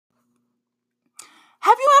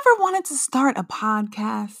ever wanted to start a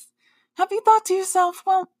podcast? Have you thought to yourself,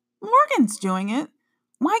 well, Morgan's doing it.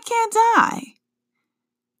 Why can't I?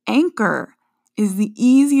 Anchor is the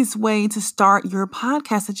easiest way to start your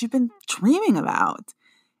podcast that you've been dreaming about.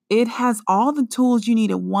 It has all the tools you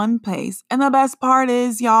need in one place. And the best part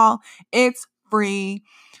is, y'all, it's free.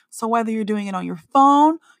 So whether you're doing it on your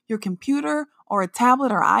phone, your computer, or a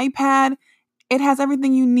tablet or iPad, it has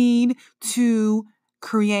everything you need to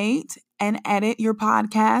create and edit your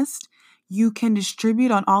podcast. You can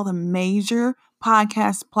distribute on all the major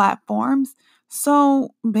podcast platforms. So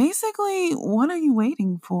basically, what are you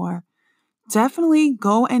waiting for? Definitely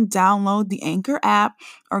go and download the Anchor app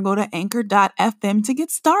or go to anchor.fm to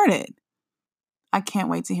get started. I can't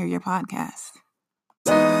wait to hear your podcast.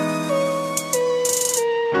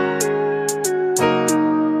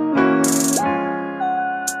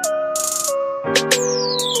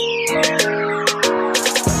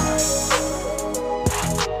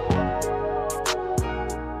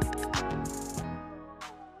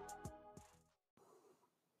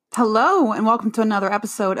 Hello, and welcome to another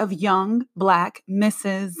episode of Young Black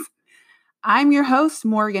Misses. I'm your host,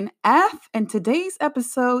 Morgane F, and today's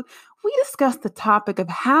episode, we discuss the topic of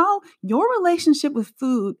how your relationship with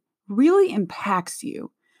food really impacts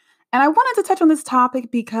you. And I wanted to touch on this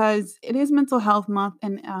topic because it is Mental Health Month,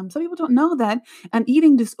 and some people don't know that an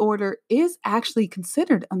eating disorder is actually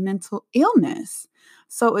considered a mental illness.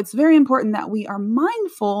 So it's very important that we are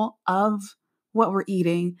mindful of what we're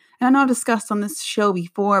eating. And I know I've discussed on this show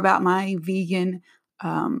before about my vegan,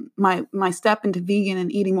 my step into vegan and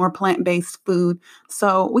eating more plant-based food.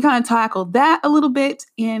 So we kind of tackled that a little bit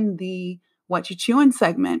in the What You Chewin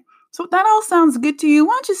segment. So if that all sounds good to you,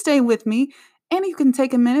 why don't you stay with me? And you can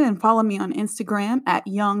take a minute and follow me on Instagram at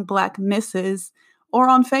Young Black Misses or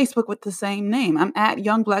on Facebook with the same name. I'm at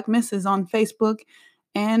Young Black Misses on Facebook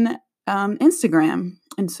and Instagram.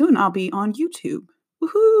 And soon I'll be on YouTube.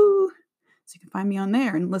 Woohoo! So you can find me on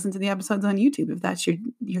there and listen to the episodes on YouTube if that's your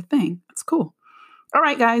thing. That's cool. All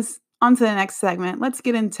right, guys, on to the next segment. Let's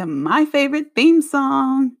get into my favorite theme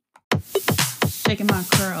song. Shaking my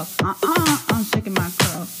curls. I'm shaking my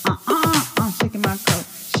curls. I'm shaking my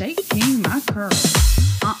curls. Shaking my curls.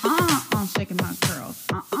 I'm shaking my curls.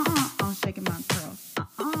 I'm shaking my curls.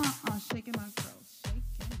 I'm shaking my curls.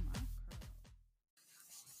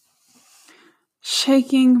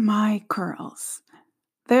 Shaking my curls.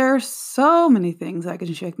 There are so many things I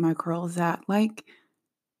can shake my curls at, like,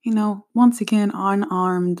 once again,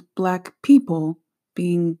 unarmed Black people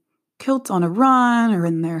being killed on a run or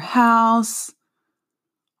in their house,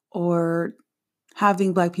 or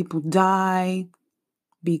having Black people die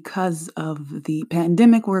because of the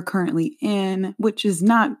pandemic we're currently in, which is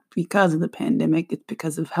not because of the pandemic, it's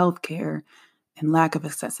because of healthcare and lack of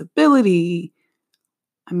accessibility.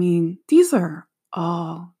 I mean, these are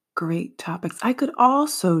all great topics. I could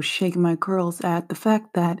also shake my curls at the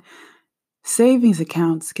fact that savings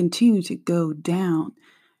accounts continue to go down,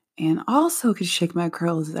 and also could shake my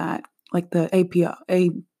curls at, like, the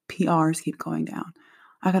APRs keep going down.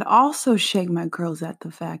 I could also shake my curls at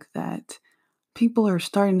the fact that people are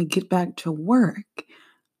starting to get back to work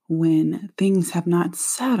when things have not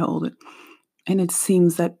settled, and it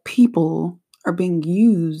seems that people are being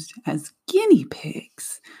used as guinea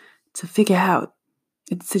pigs to figure out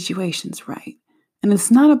if the situation's right. And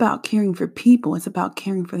it's not about caring for people, it's about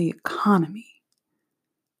caring for the economy.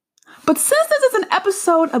 But since this is an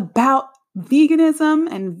episode about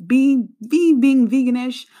veganism and being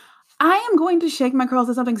veganish, I am going to shake my curls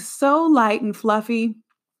at something so light and fluffy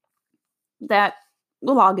that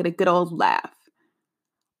we'll all get a good old laugh.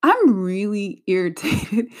 I'm really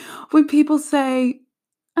irritated when people say,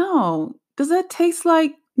 "Oh, does that taste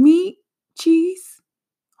like meat, cheese?"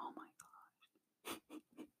 Oh my God.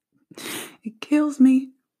 It kills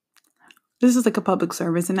me. This is like a public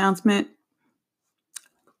service announcement.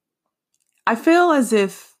 I feel as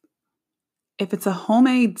if it's a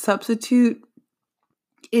homemade substitute,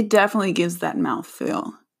 it definitely gives that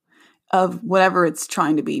mouthfeel of whatever it's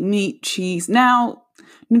trying to be, meat, cheese. Now,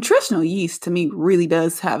 nutritional yeast to me really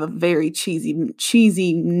does have a very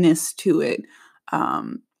cheesiness to it.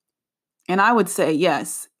 And I would say,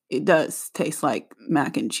 yes, it does taste like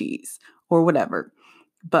mac and cheese or whatever.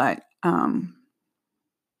 But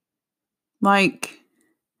like,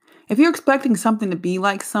 if you're expecting something to be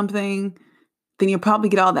like something, then you'll probably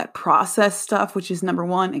get all that processed stuff, which is, number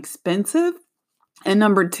one, expensive. And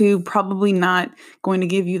number two, probably not going to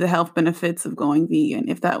give you the health benefits of going vegan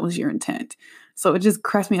if that was your intent. So it just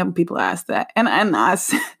cracks me up when people ask that. And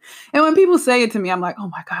when people say it to me, I'm like, oh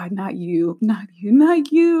my God, not you.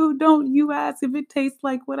 Don't you ask if it tastes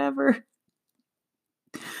like whatever.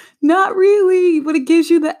 Not really, but it gives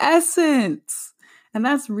you the essence. And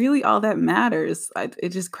that's really all that matters. It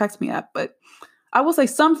just cracks me up. But I will say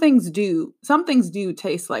some things do. Some things do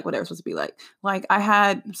taste like what they're supposed to be like. Like I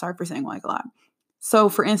had, sorry for saying like a lot. So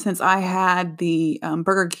for instance, I had the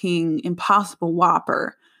Burger King Impossible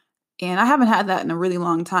Whopper. And I haven't had that in a really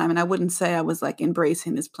long time. And I wouldn't say I was like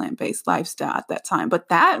embracing this plant-based lifestyle at that time, but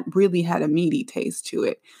that really had a meaty taste to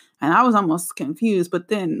it. And I was almost confused. But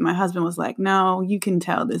then my husband was like, no, you can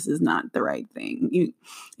tell this is not the right thing.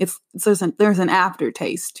 There's an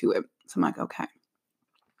aftertaste to it. So I'm like, okay.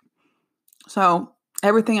 So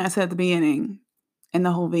everything I said at the beginning and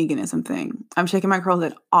the whole veganism thing, I'm shaking my curls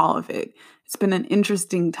at all of it. It's been an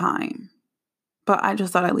interesting time. But I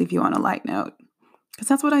just thought I'd leave you on a light note. Because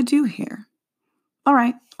that's what I do here. All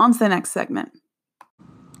right, on to the next segment.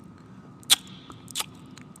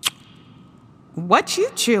 What you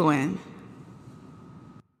chewin'?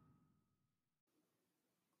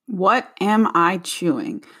 What am I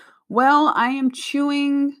chewing? Well, I am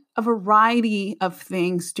chewing a variety of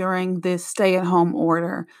things during this stay-at-home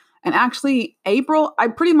order. And actually, April, I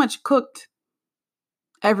pretty much cooked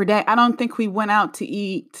every day. I don't think we went out to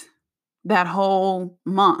eat that whole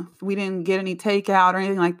month. We didn't get any takeout or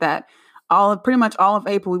anything like that. Pretty much all of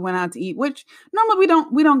April we went out to eat, which normally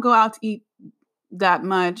we don't go out to eat that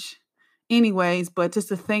much anyways, but just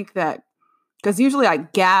to think that, because usually I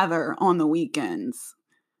gather on the weekends,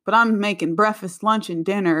 but I'm making breakfast, lunch, and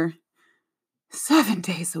dinner 7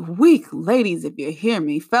 days a week. Ladies, if you hear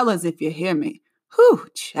me, fellas, if you hear me, whew,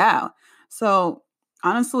 chow. So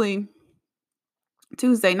honestly,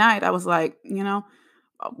 Tuesday night, I was like,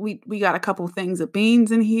 we got a couple things of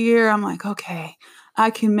beans in here. I'm like, okay,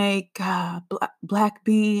 I can make black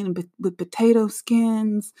bean with potato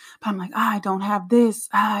skins. But I'm like, I don't have this.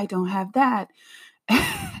 I don't have that.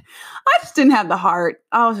 I just didn't have the heart.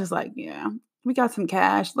 I was just like, yeah, we got some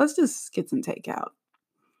cash. Let's just get some takeout.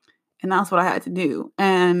 And that's what I had to do.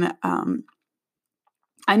 And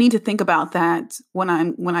I need to think about that when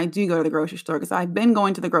I do go to the grocery store, because I've been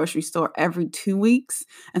going to the grocery store every 2 weeks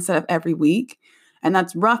instead of every week. And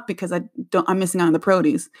that's rough because I'm missing out on the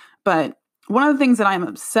produce. But one of the things that I'm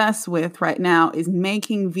obsessed with right now is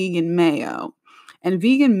making vegan mayo. And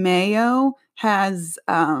vegan mayo has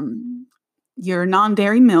your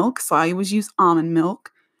non-dairy milk. So I always use almond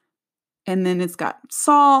milk. And then it's got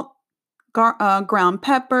salt, ground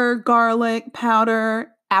pepper, garlic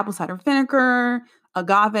powder, apple cider vinegar,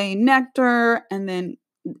 agave nectar, and then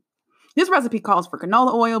this recipe calls for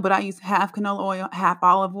canola oil, but I use half canola oil, half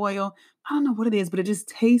olive oil. I don't know what it is, but it just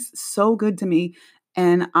tastes so good to me,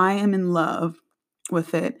 and I am in love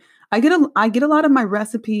with it. I get a lot of my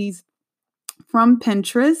recipes from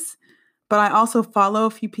Pinterest, but I also follow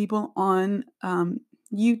a few people on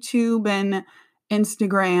YouTube and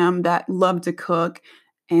Instagram that love to cook.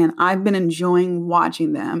 And I've been enjoying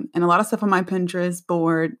watching them. And a lot of stuff on my Pinterest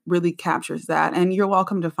board really captures that. And you're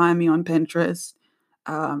welcome to find me on Pinterest.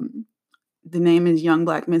 The name is Young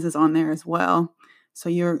Black Mrs. on there as well. So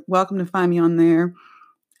you're welcome to find me on there.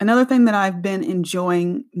 Another thing that I've been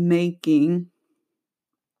enjoying making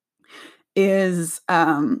is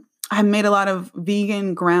I've made a lot of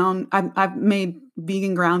vegan ground. I've made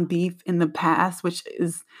vegan ground beef in the past, which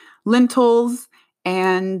is lentils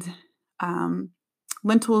and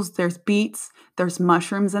lentils. There's beets. There's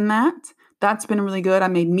mushrooms in that. That's been really good. I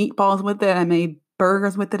made meatballs with it. I made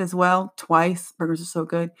burgers with it as well. Twice. Burgers are so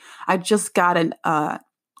good. I just got an a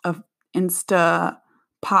Insta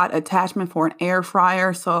pot attachment for an air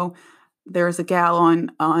fryer. So there's a gal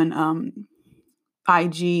on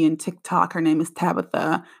IG and TikTok. Her name is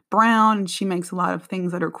Tabitha Brown, and she makes a lot of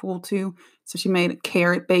things that are cool too. So she made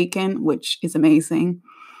carrot bacon, which is amazing.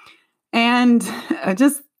 And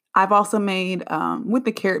I've also made, with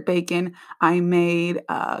the carrot bacon, I made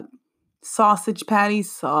sausage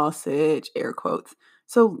patties, air quotes.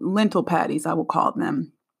 So lentil patties, I will call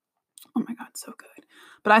them. Oh my God, so good.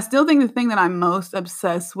 But I still think the thing that I'm most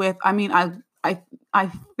obsessed with, I mean, I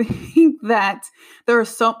think that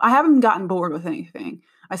I haven't gotten bored with anything.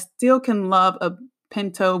 I still can love a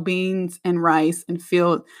pinto beans and rice and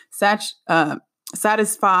feel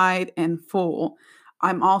satisfied and full.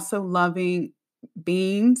 I'm also loving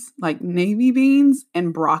beans, like navy beans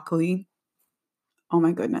and broccoli. Oh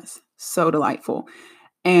my goodness, so delightful.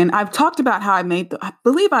 And I believe I've talked about how I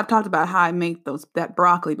make that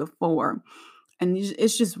broccoli before. And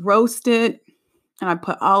it's just roasted, and I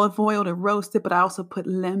put olive oil to roast it, but I also put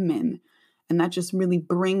lemon, and that just really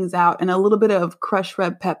brings out, and a little bit of crushed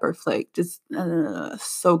red pepper flake, just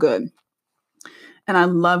so good. And I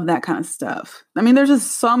love that kind of stuff. I mean, there's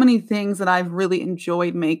just so many things that I've really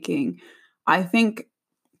enjoyed making. I think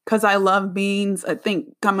because I love beans. I think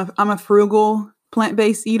I'm a frugal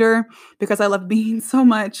plant-based eater because I love beans so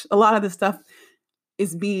much. A lot of the stuff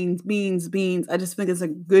is beans, beans, beans. I just think it's a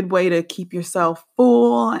good way to keep yourself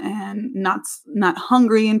full and not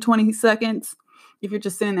hungry in 20 seconds if you're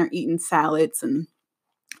just sitting there eating salads. And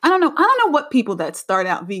I don't know what people that start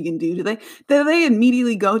out vegan do. Do they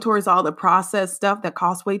immediately go towards all the processed stuff that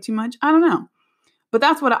costs way too much? I don't know. But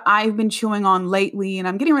that's what I've been chewing on lately, and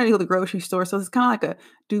I'm getting ready to go to the grocery store, so it's kind of like a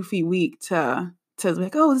doofy week to be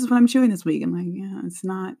like, oh, this is what I'm chewing this week. I'm like, yeah,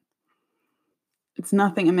 it's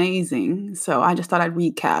nothing amazing. So I just thought I'd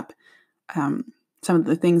recap um, some of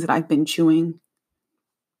the things that I've been chewing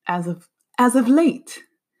as of late,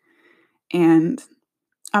 and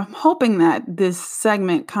I'm hoping that this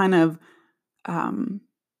segment um,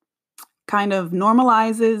 kind of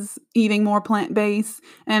normalizes eating more plant-based.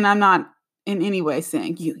 And I'm not in any way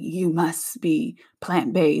saying you must be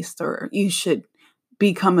plant-based or you should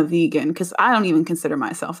become a vegan, because I don't even consider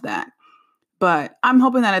myself that. But I'm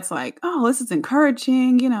hoping that it's like, oh, this is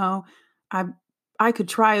encouraging, I I could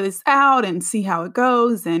try this out and see how it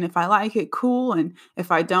goes. And if I like it, cool. And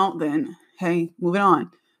if I don't, then hey, moving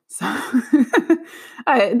on. So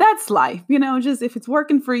that's life, just if it's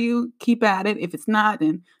working for you, keep at it. If it's not,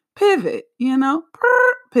 then pivot,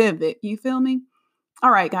 pivot. You feel me?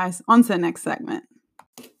 All right, guys, on to the next segment.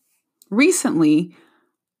 Recently,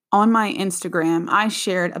 on my Instagram, I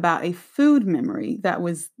shared about a food memory that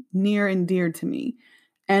was near and dear to me.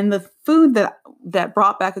 And the food that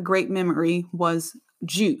brought back a great memory was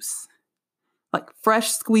juice, like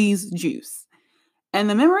fresh squeezed juice. And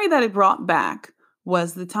the memory that it brought back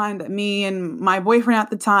was the time that me and my boyfriend at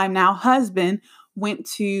the time, now husband, went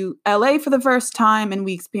to LA for the first time, and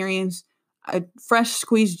we experienced a fresh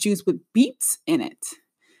squeezed juice with beets in it.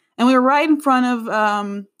 And we were right in front of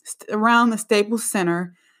around the Staples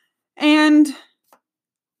Center. And,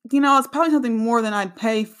 it's probably something more than I'd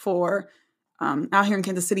pay for out here in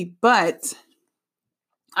Kansas City. But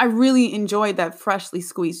I really enjoyed that freshly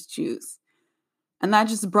squeezed juice. And that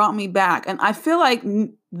just brought me back. And I feel like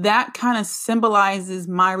that kind of symbolizes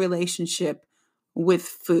my relationship with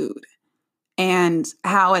food and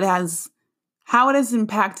how it has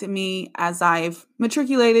impacted me as I've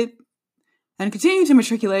matriculated and continue to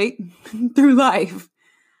matriculate through life.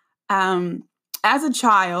 As a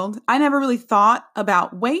child, I never really thought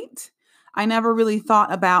about weight. I never really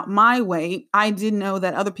thought about my weight. I did know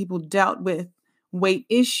that other people dealt with weight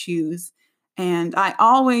issues. And I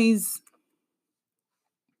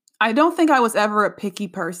don't think I was ever a picky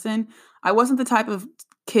person. I wasn't the type of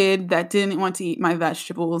kid that didn't want to eat my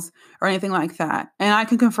vegetables or anything like that. And I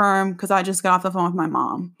can confirm, because I just got off the phone with my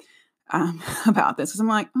mom about this. Because I'm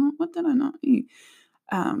like, oh, what did I not eat?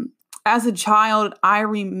 As a child, I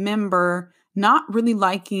remember not really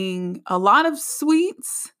liking a lot of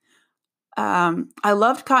sweets. I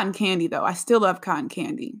loved cotton candy, though. I still love cotton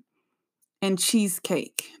candy and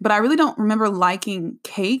cheesecake. But I really don't remember liking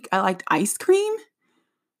cake. I liked ice cream.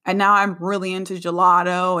 And now I'm really into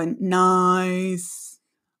gelato and nice.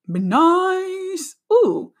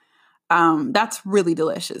 Ooh, that's really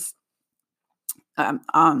delicious. But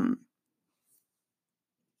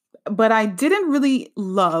I didn't really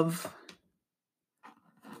love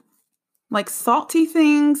like salty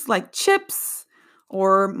things like chips,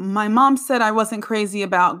 or my mom said I wasn't crazy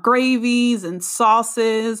about gravies and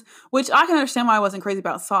sauces, which I can understand why I wasn't crazy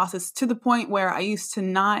about sauces, to the point where I used to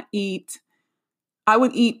not eat. I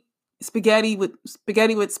would eat spaghetti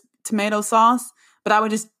with tomato sauce, but I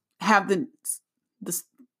would just have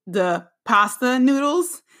the pasta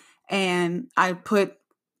noodles, and I feel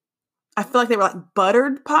like they were like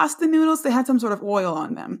buttered pasta noodles. They had some sort of oil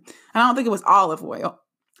on them. And I don't think it was olive oil.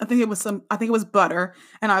 I think it was butter,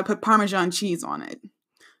 and I would put Parmesan cheese on it,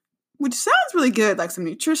 which sounds really good, like some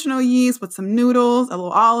nutritional yeast with some noodles, a little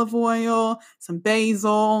olive oil, some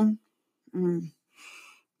basil. Yum.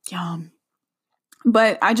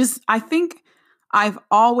 But I think I've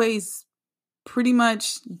always pretty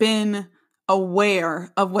much been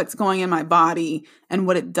aware of what's going in my body and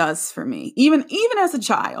what it does for me, even as a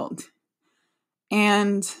child.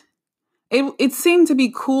 And it seemed to be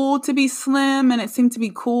cool to be slim, and it seemed to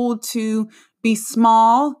be cool to be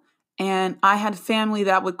small. And I had family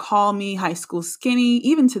that would call me high school skinny,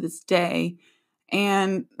 even to this day.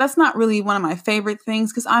 And that's not really one of my favorite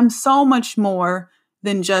things, because I'm so much more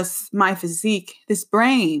than just my physique. This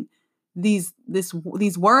brain, these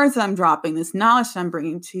words that I'm dropping, this knowledge that I'm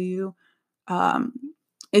bringing to you,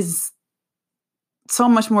 is so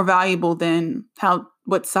much more valuable than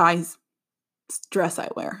what size dress I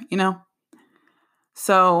wear,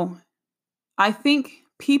 So I think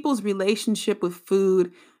people's relationship with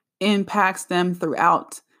food impacts them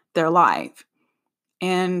throughout their life.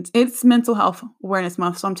 And it's Mental Health Awareness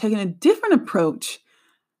Month, so I'm taking a different approach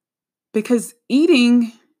because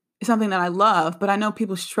eating is something that I love, but I know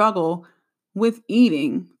people struggle with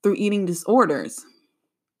eating through eating disorders.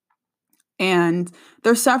 And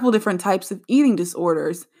there's several different types of eating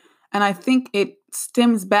disorders. And I think it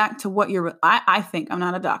stems back to what I think, I'm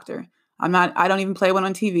not a doctor. I don't even play one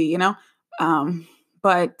on TV,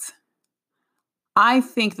 but I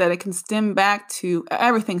think that it can stem back to,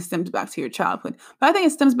 everything stems back to your childhood. But I think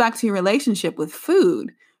it stems back to your relationship with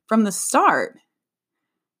food from the start.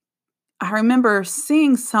 I remember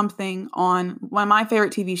seeing something on one of my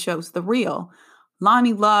favorite TV shows, The Real.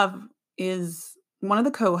 Lonnie Love is one of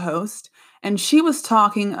the co-hosts, and she was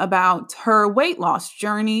talking about her weight loss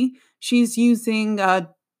journey. She's using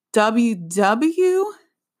WW,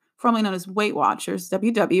 formerly known as Weight Watchers,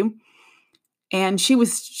 WW. And she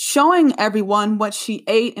was showing everyone what she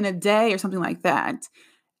ate in a day or something like that.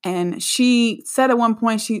 And she said at one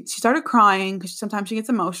point, she started crying because sometimes she gets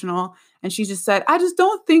emotional. And she just said, I just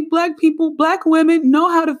don't think Black women know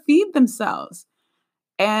how to feed themselves.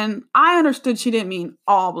 And I understood she didn't mean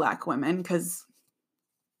all Black women because,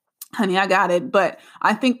 honey, I got it. But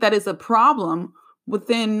I think that is a problem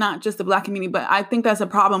within not just the Black community, but I think that's a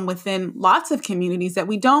problem within lots of communities that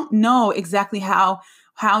we don't know exactly how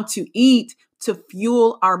to eat to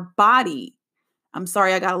fuel our body. I'm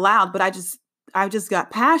sorry I got loud, but I just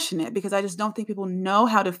got passionate because I just don't think people know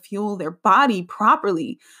how to fuel their body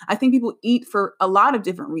properly. I think people eat for a lot of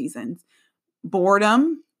different reasons.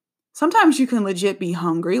 Boredom. Sometimes you can legit be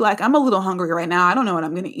hungry. Like, I'm a little hungry right now. I don't know what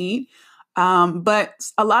I'm going to eat. But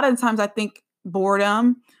a lot of the times I think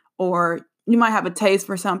boredom, or you might have a taste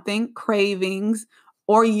for something, cravings,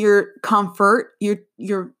 or your comfort,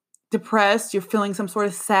 you're depressed, you're feeling some sort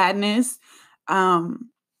of sadness.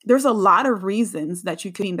 There's a lot of reasons that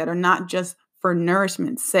you could eat that are not just for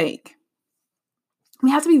nourishment's sake.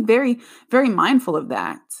 We have to be very, very mindful of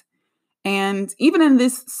that. And even in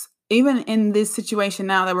this situation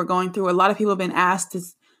now that we're going through, a lot of people have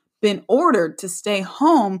been ordered to stay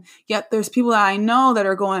home. Yet there's people that I know that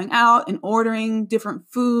are going out and ordering different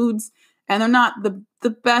foods, and they're not the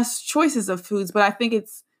best choices of foods. But I think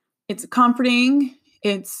it's comforting.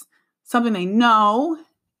 It's something they know,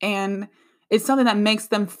 and it's something that makes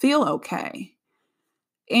them feel okay.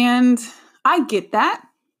 And I get that.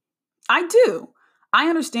 I do. I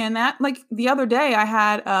understand that. Like the other day I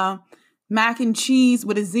had mac and cheese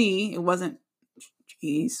with a Z. It wasn't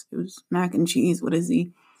cheese. It was mac and cheese with a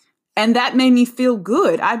Z. And that made me feel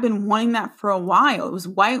good. I've been wanting that for a while. It was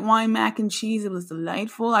white wine mac and cheese. It was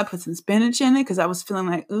delightful. I put some spinach in it because I was feeling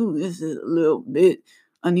like, ooh, this is a little bit,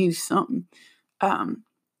 I need something.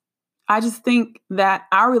 I just think that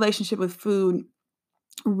our relationship with food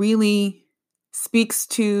really speaks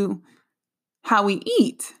to how we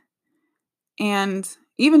eat. And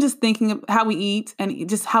even just thinking of how we eat and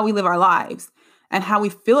just how we live our lives and how we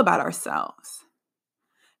feel about ourselves.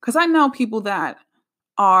 Because I know people that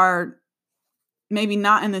are maybe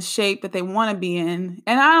not in the shape that they want to be in.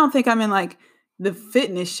 And I don't think I'm in like the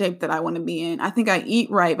fitness shape that I want to be in. I think I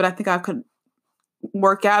eat right, but I think I could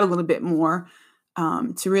work out a little bit more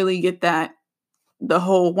to really get the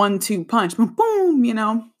whole 1-2 punch, boom,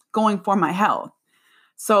 boom, going for my health.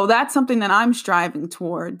 So that's something that I'm striving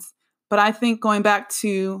towards. But I think going back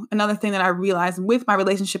to another thing that I realized with my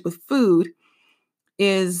relationship with food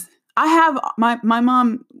is I have my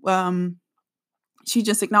mom, she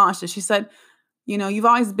just acknowledged it. She said, you've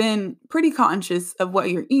always been pretty conscious of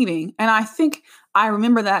what you're eating. And I think I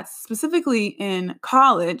remember that specifically in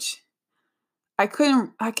college. I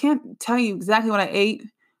can't tell you exactly what I ate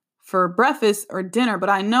for breakfast or dinner, but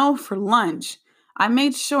I know for lunch, I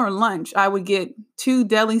made sure lunch I would get 2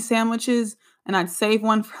 deli sandwiches and I'd save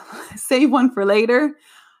one for later.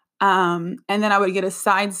 And then I would get a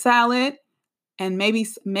side salad and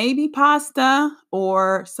maybe pasta,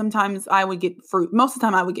 or sometimes I would get fruit. Most of the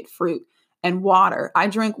time I would get fruit and water. I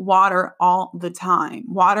drink water all the time.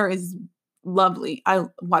 Water is lovely.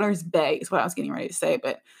 Water is bae is what I was getting ready to say,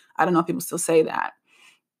 but I don't know if people still say that.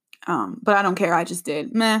 But I don't care. I just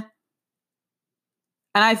did. Meh.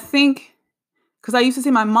 And I think, because I used to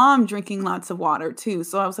see my mom drinking lots of water too.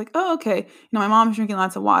 So I was like, oh, okay. My mom's drinking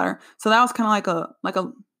lots of water. So that was kind of like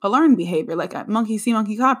a learned behavior, like a monkey see,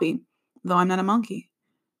 monkey copy, though I'm not a monkey.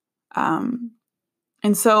 And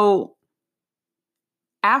so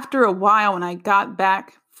after a while, when I got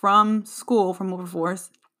back from school, from Wilberforce,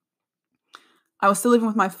 I was still living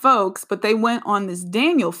with my folks, but they went on this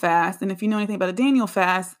Daniel fast. And if you know anything about a Daniel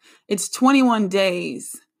fast, it's 21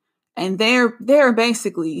 days. And they're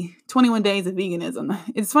basically 21 days of veganism.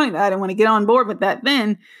 It's funny that I didn't want to get on board with that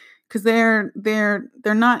then, because they're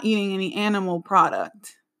not eating any animal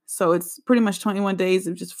product. So it's pretty much 21 days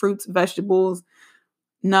of just fruits, vegetables,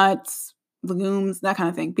 nuts, legumes, that kind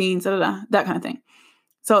of thing, beans, that kind of thing.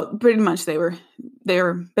 So pretty much they were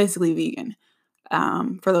basically vegan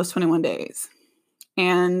for those 21 days.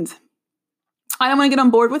 And I don't want to get on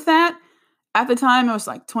board with that. At the time, I was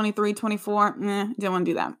like 23, 24. Didn't want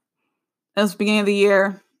to do that. It was the beginning of the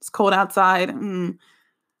year. It's cold outside.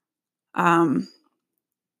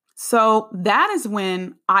 So that is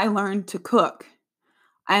when I learned to cook.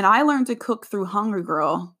 And I learned to cook through Hungry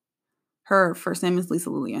Girl. Her first name is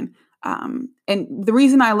Lisa Lillian. And the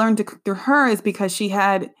reason I learned to cook through her is because she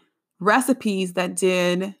had recipes that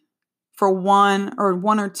did for one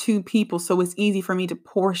or two people. So it's easy for me to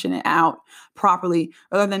portion it out properly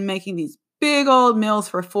rather than making these big old meals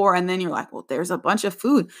for 4. And then you're like, well, there's a bunch of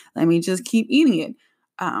food. Let me just keep eating it.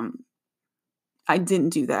 I didn't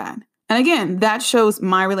do that. And again, that shows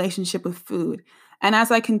my relationship with food. And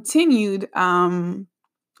as I continued, about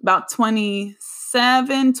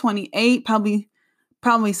 27, 28,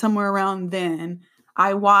 probably somewhere around then,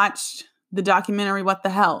 I watched the documentary, What the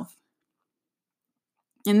Health.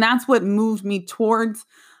 And that's what moved me towards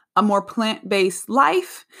a more plant-based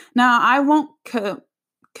life. Now, I won't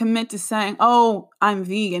commit to saying, oh, I'm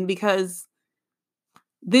vegan, because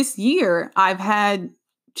this year I've had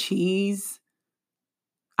cheese.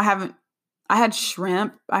 I had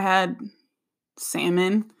shrimp. I had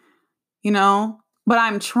salmon, but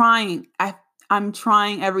I'm trying. I'm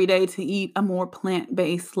trying every day to eat a more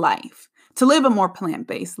plant-based life, to live a more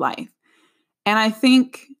plant-based life. And I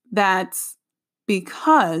think that's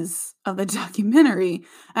because of the documentary,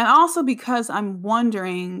 and also because I'm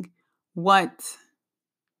wondering what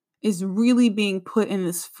is really being put in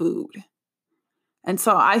this food. And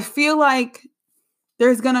so I feel like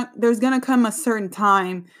there's gonna come a certain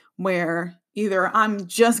time where either I'm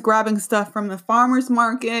just grabbing stuff from the farmer's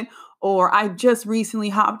market, or I just recently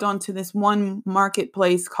hopped onto this one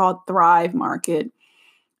marketplace called Thrive Market.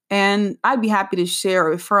 And I'd be happy to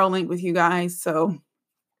share a referral link with you guys. So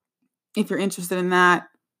if you're interested in that,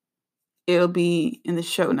 it'll be in the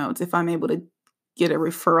show notes if I'm able to get a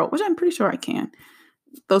referral, which I'm pretty sure I can.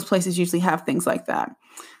 Those places usually have things like that.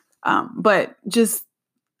 But just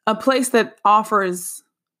a place that offers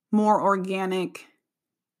more organic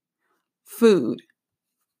food,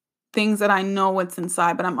 things that I know what's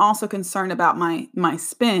inside, but I'm also concerned about my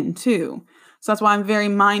spin too. So that's why I'm very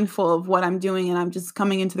mindful of what I'm doing. And I'm just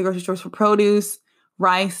coming into the grocery stores for produce,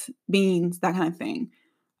 rice, beans, that kind of thing.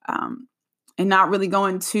 And not really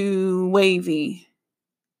going too wavy.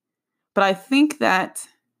 But I think that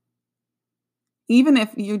even if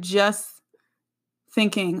you're just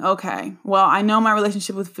thinking, okay, well, I know my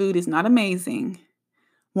relationship with food is not amazing.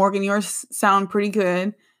 Morgan, yours sound pretty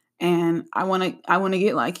good, and I want to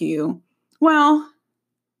get like you. Well,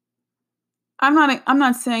 I'm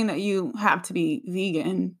not saying that you have to be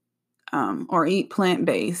vegan or eat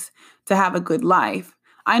plant-based to have a good life.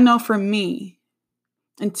 I know for me,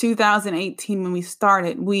 in 2018, when we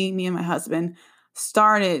started, me and my husband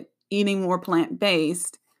started eating more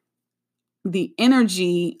plant-based, the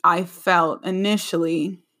energy I felt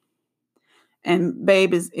initially, and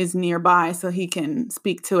Babe is nearby so he can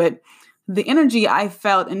speak to it. The energy I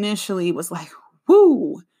felt initially was like,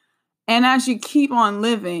 whoo. And as you keep on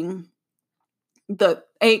living, the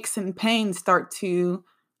aches and pains start to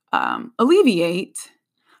alleviate.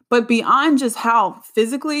 But beyond just how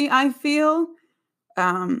physically I feel,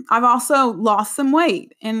 I've also lost some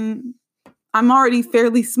weight, and I'm already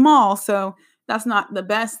fairly small, so that's not the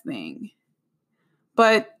best thing.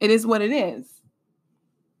 But it is what it is.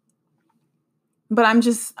 But I'm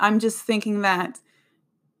just thinking that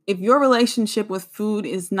if your relationship with food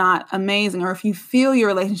is not amazing, or if you feel your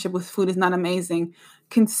relationship with food is not amazing,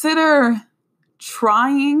 consider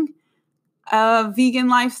trying a vegan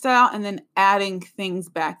lifestyle and then adding things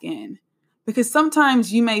back in. Because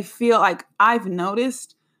sometimes you may feel like, I've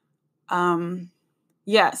noticed,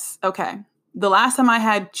 yes, okay, the last time I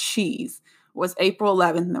had cheese was April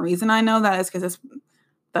 11th. And the reason I know that is because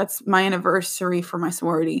that's my anniversary for my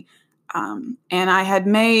sorority. And I had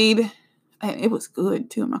made, it was good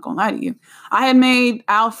too, I'm not gonna lie to you. I had made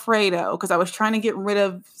Alfredo because I was trying to get rid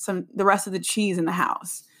of the rest of the cheese in the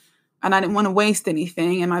house. And I didn't want to waste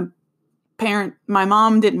anything. And my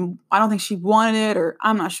mom didn't, I don't think she wanted it, or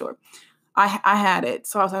I'm not sure. I had it.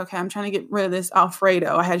 So I was like, okay, I'm trying to get rid of this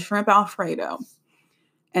Alfredo. I had shrimp Alfredo.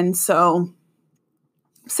 And so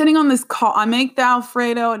sitting on this call, I make the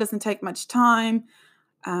Alfredo. It doesn't take much time.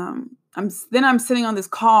 I'm sitting on this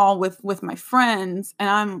call with my friends, and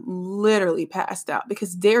I'm literally passed out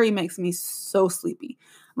because dairy makes me so sleepy.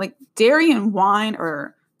 Like, dairy and wine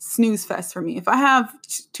are snooze fest for me. If I have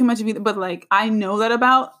too much of either, but like I know that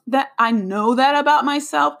about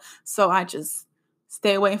myself, so I just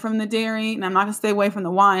stay away from the dairy, and I'm not gonna stay away from the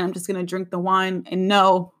wine. I'm just gonna drink the wine and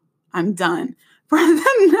know I'm done for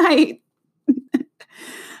the night.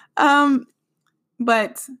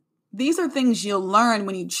 But these are things you'll learn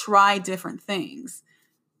when you try different things.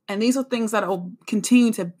 And these are things that will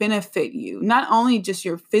continue to benefit you, not only just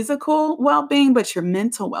your physical well-being, but your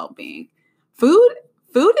mental well-being.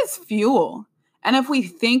 Food is fuel. And if we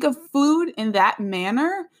think of food in that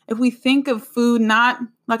manner, if we think of food not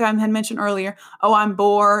like I had mentioned earlier, oh, I'm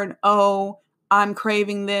bored, oh, I'm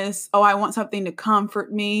craving this, oh, I want something to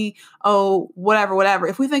comfort me, oh, whatever.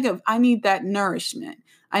 If we think of, I need that nourishment,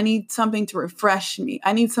 I need something to refresh me,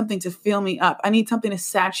 I need something to fill me up, I need something to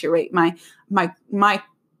saturate my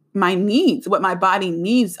needs, what my body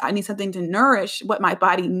needs. I need something to nourish what my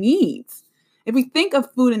body needs. If we think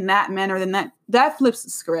of food in that manner, then that flips the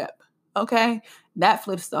script. Okay? That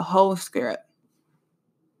flips the whole script.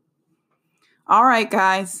 All right,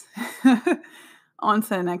 guys. On to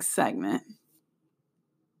the next segment.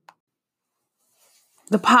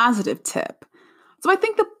 The positive tip. So I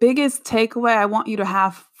think the biggest takeaway I want you to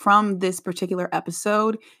have from this particular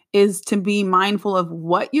episode is to be mindful of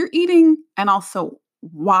what you're eating and also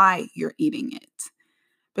why you're eating it.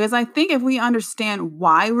 Because I think if we understand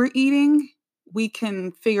why we're eating, we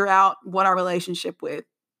can figure out what our relationship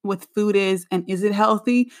with food is, and is it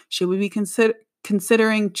healthy? Should we be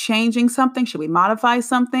considering changing something? Should we modify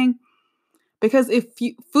something? Because if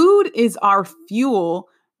food is our fuel,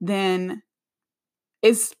 then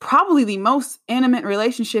it's probably the most intimate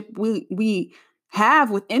relationship we have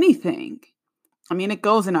with anything. I mean, it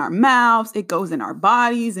goes in our mouths, it goes in our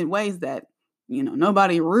bodies in ways that,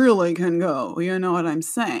 nobody really can go. You know what I'm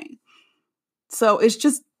saying? So it's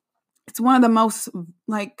one of the most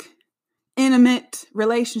like intimate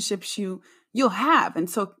relationships you'll have. And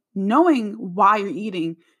so knowing why you're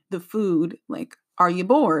eating the food, like, are you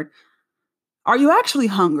bored? Are you actually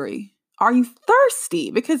hungry? Are you thirsty?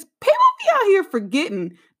 Because people be out here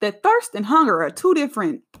forgetting that thirst and hunger are two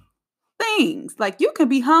different things. Like, you could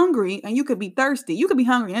be hungry and you could be thirsty. You could be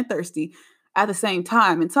hungry and thirsty at the same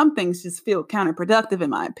time. And some things just feel counterproductive, in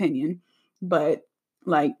my opinion. But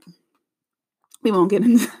like, we won't get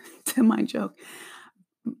into my joke.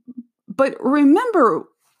 But remember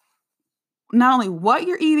not only what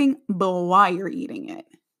you're eating, but why you're eating it.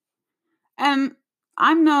 And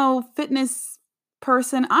I'm no fitness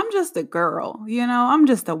person. I'm just a girl, I'm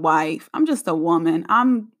just a wife. I'm just a woman.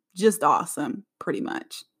 I'm just awesome, pretty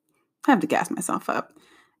much. I have to gas myself up.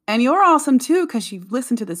 And you're awesome too, because you've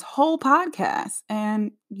listened to this whole podcast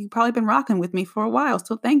and you've probably been rocking with me for a while.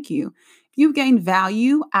 So thank you. If you've gained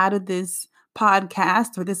value out of this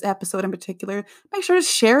podcast or this episode in particular, make sure to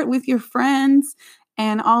share it with your friends,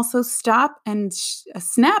 and also stop and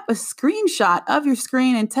snap a screenshot of your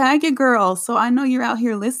screen and tag your girl. So I know you're out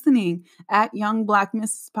here listening at Young Black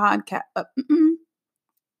Mrs. Podcast.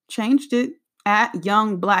 Changed it at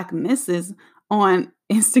Young Black Mrs. on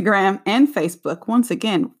Instagram and Facebook. Once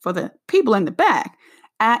again, for the people in the back,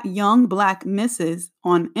 at Young Black Mrs.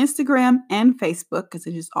 on Instagram and Facebook, because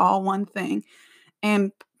it is all one thing.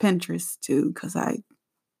 And Pinterest too, because I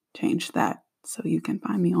changed that. So you can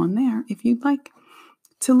find me on there if you'd like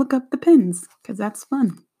to look up the pins, because that's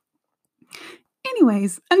fun.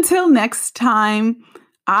 Anyways, until next time,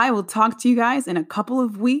 I will talk to you guys in a couple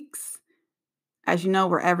of weeks. As you know,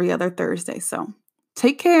 we're every other Thursday. So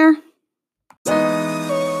take care.